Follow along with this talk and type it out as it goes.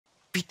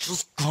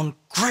Bicho's gone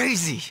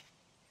crazy.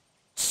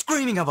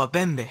 Screaming about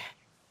Bembe.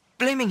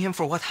 Blaming him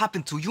for what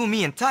happened to you,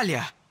 me, and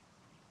Talia.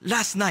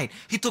 Last night,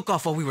 he took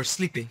off while we were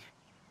sleeping.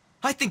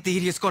 I think the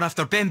idiot's gone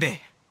after Bembe.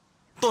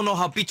 Don't know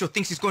how Bicho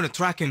thinks he's going to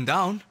track him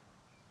down.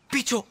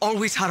 Bicho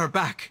always had our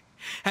back.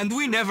 And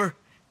we never...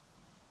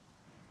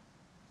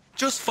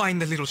 Just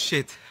find the little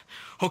shit,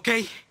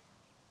 okay?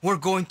 We're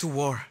going to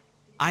war.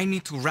 I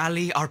need to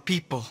rally our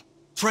people.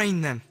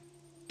 Train them.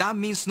 That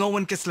means no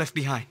one gets left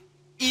behind.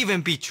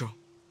 Even Bicho.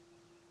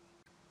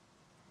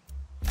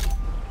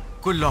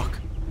 Good luck.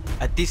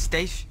 At this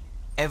stage,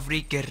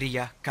 every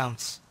guerrilla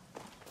counts.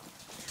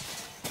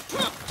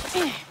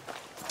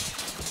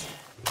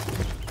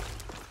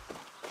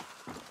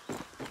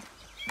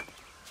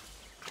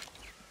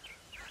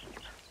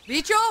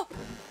 Bicho?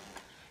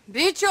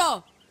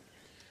 Bicho!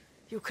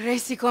 You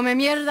crazy come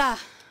mierda!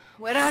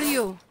 Where are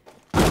you?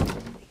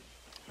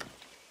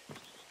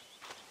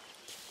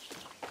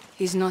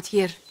 He's not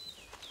here.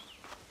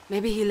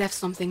 Maybe he left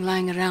something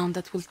lying around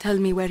that will tell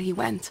me where he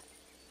went.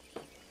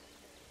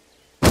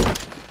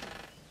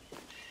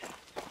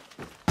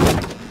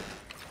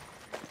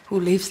 Who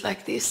lives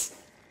like this?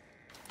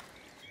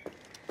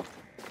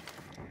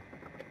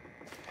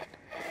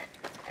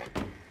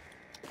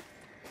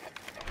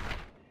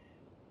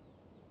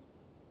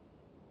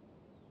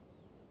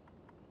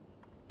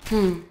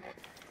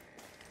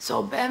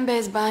 So Bembe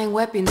is buying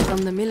weapons from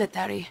the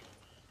military.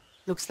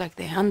 Looks like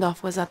the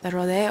handoff was at the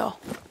rodeo.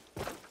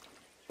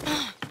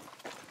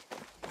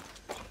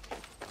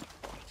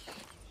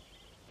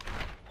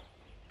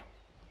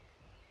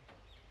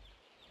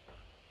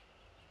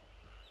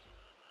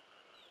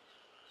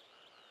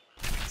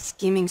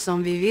 Skimming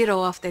some viviro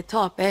off the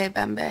top, eh,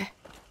 Bembe?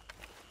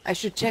 I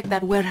should check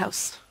that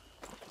warehouse.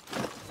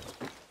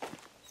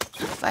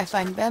 If I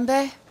find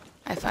Bembe,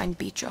 I find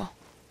Bicho.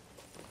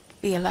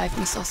 Be alive,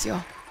 mi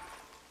socio.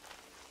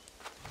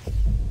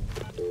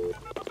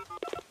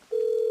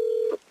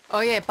 Oh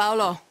yeah,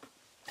 Paolo.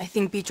 I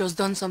think Bicho's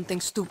done something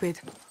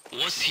stupid.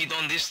 What's he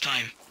done this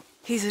time?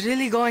 He's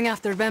really going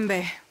after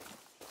Bembe.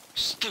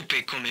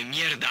 Stupid come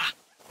mierda.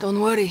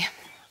 Don't worry.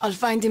 I'll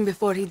find him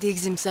before he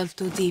digs himself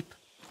too deep.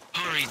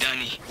 Hurry,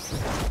 Danny.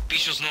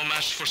 Bicho's no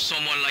match for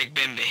someone like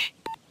Bembe.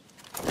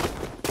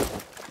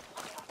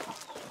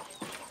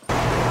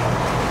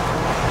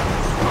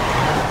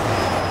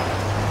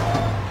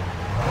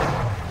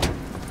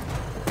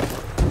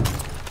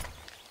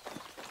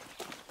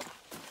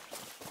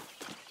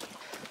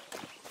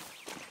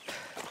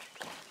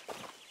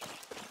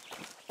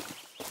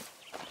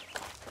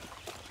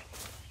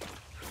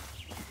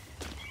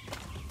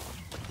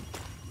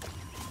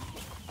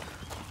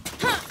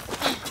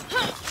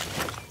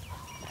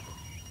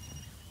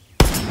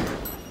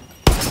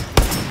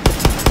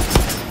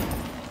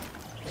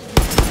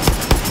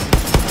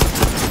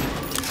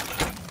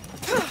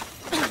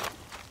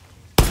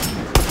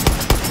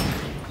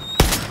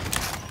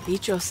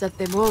 Bicho set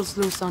the bulls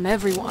loose on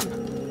everyone.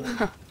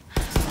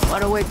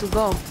 What a way to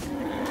go.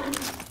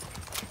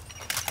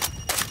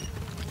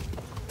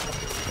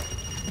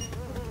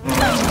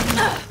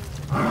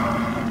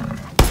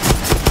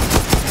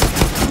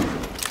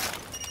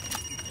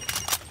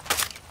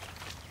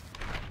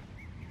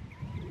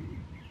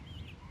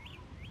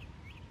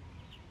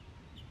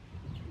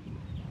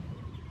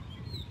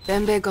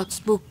 Bembe got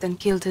spooked and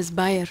killed his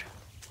buyer.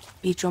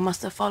 Bicho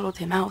must have followed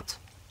him out.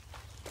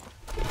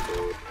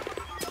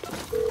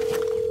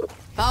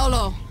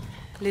 Paolo!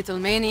 Little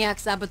maniac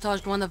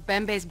sabotaged one of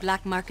Bembe's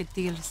black market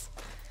deals.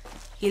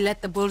 He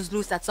let the bulls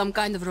loose at some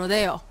kind of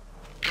rodeo.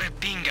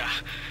 Repinga!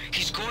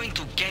 He's going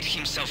to get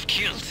himself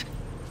killed.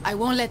 I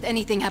won't let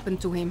anything happen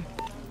to him.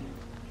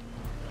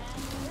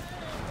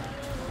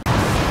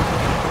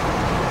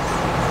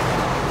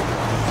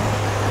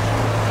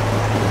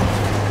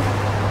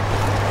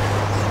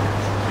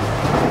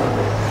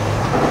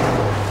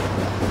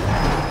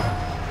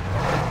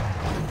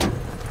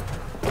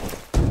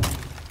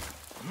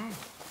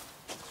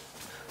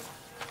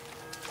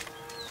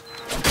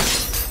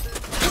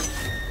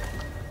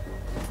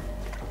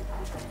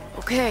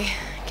 Okay,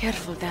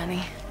 careful,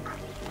 Danny.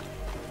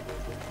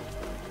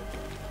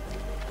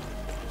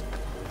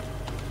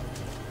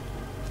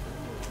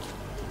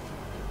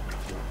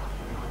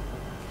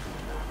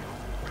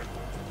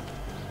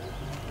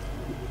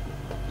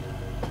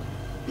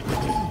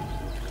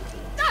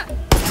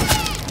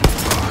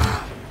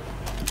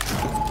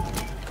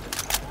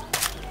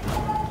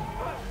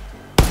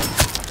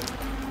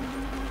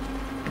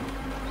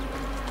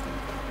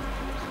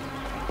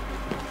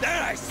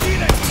 There, I see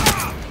it!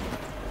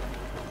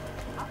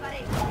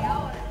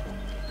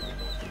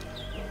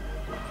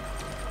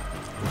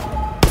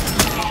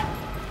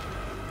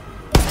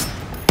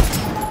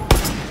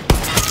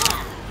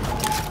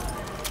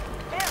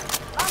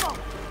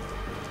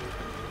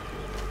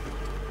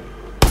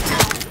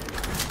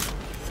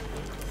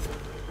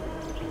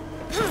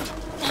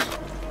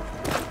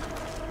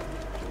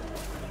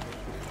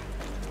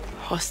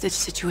 Hostage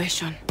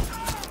situation.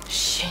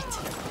 Shit.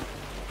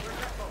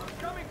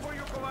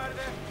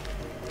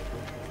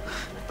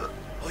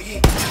 Oye, you.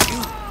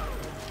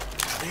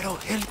 Stay Get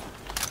out, hell.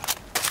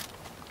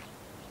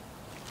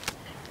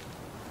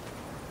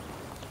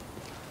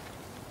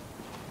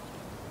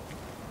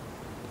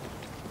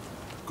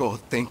 God,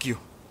 thank you.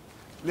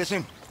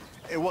 Listen,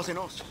 it wasn't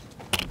us.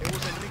 It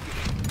was Enrique.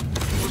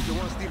 He was the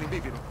one stealing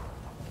Viviro.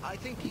 I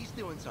think he's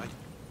still inside.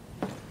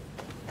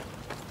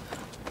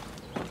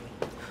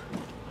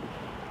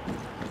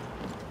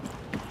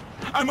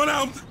 I'm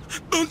unarmed!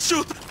 Don't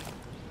shoot!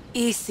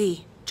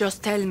 Easy.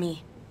 Just tell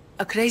me.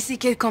 A crazy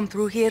kid come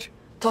through here,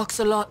 talks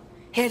a lot,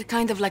 hair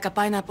kind of like a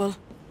pineapple.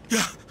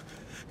 Yeah.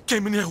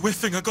 Came in here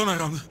waving a gun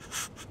around.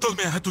 Told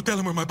me I had to tell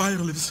him where my buyer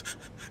lives.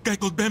 Guy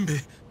called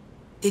Bembe.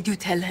 Did you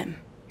tell him?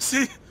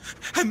 See?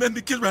 And then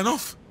the kid ran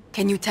off.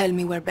 Can you tell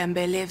me where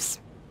Bembe lives?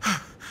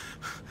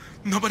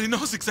 Nobody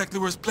knows exactly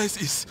where his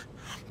place is.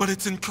 But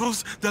it's in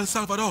Cruz del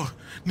Salvador,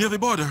 near the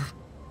border.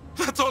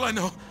 That's all I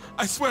know.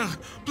 I swear.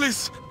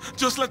 Please,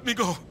 just let me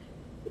go.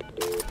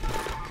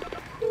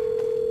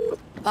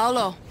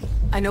 Paolo,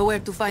 I know where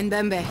to find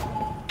Bembe.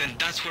 Then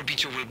that's where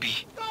Bicho will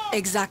be.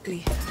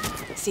 Exactly.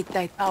 Sit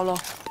tight, Paolo.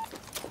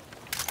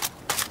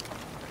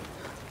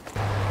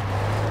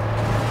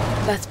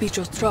 That's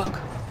Bicho's truck.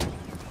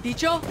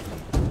 Bicho?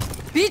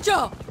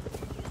 Bicho!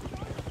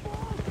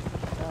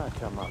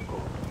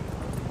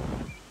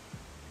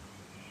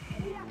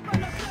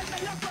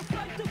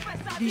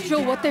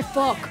 Bicho, what the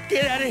fuck?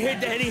 Get out of here,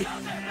 Daddy.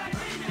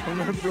 I'm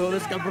gonna blow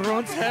this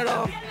cabron's head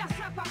off.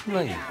 No,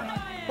 you're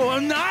not. Oh,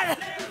 I'm not?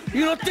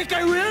 You don't think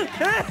I will?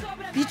 Huh?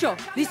 Bicho,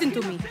 listen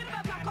to me.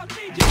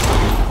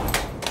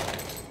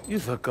 You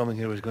thought coming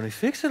here was gonna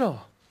fix it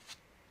all.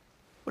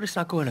 But it's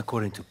not going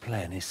according to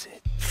plan, is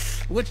it?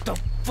 What the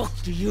fuck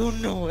do you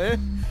know, eh?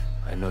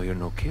 I know you're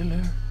no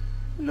killer.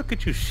 Look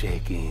at you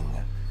shaking.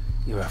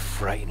 You're a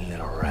frightened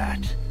little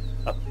rat.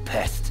 A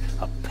pest,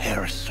 a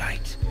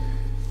parasite.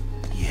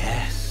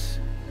 Yes,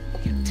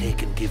 you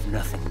take and give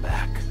nothing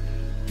back.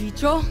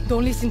 Bicho,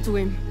 don't listen to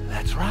him.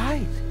 That's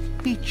right,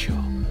 Bicho.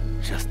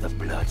 Just a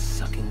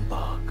blood-sucking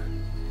bug.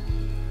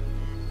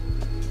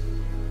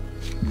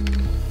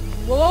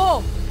 Whoa, whoa,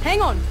 whoa,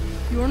 hang on.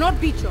 You're not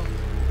Bicho.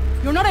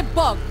 You're not a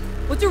bug.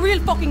 What's your real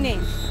fucking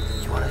name?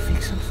 You wanna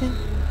fix something?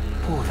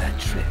 Pull that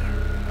trigger.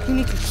 You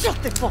need to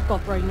shut the fuck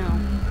up right now.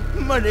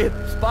 My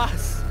name's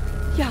Paz.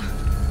 Yeah.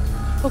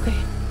 Okay.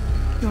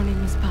 Your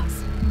name is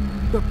Paz.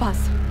 You're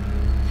Paz.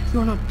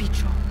 You're not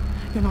Bicho.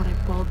 You're not a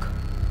bug.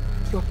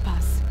 You're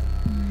Paz.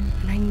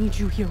 And I need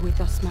you here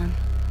with us, man.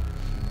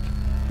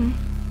 Hmm?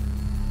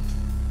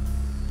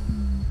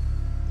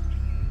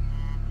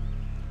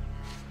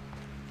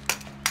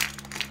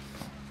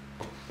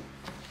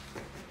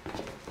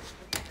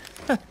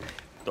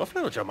 Tough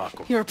little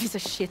chamaco. You're a piece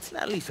of shit.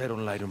 At least I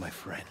don't lie to my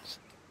friends.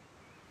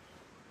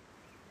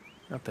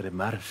 Not that it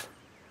matters.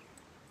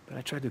 But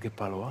I tried to get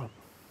Palo out.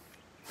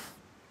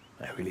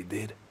 I really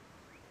did.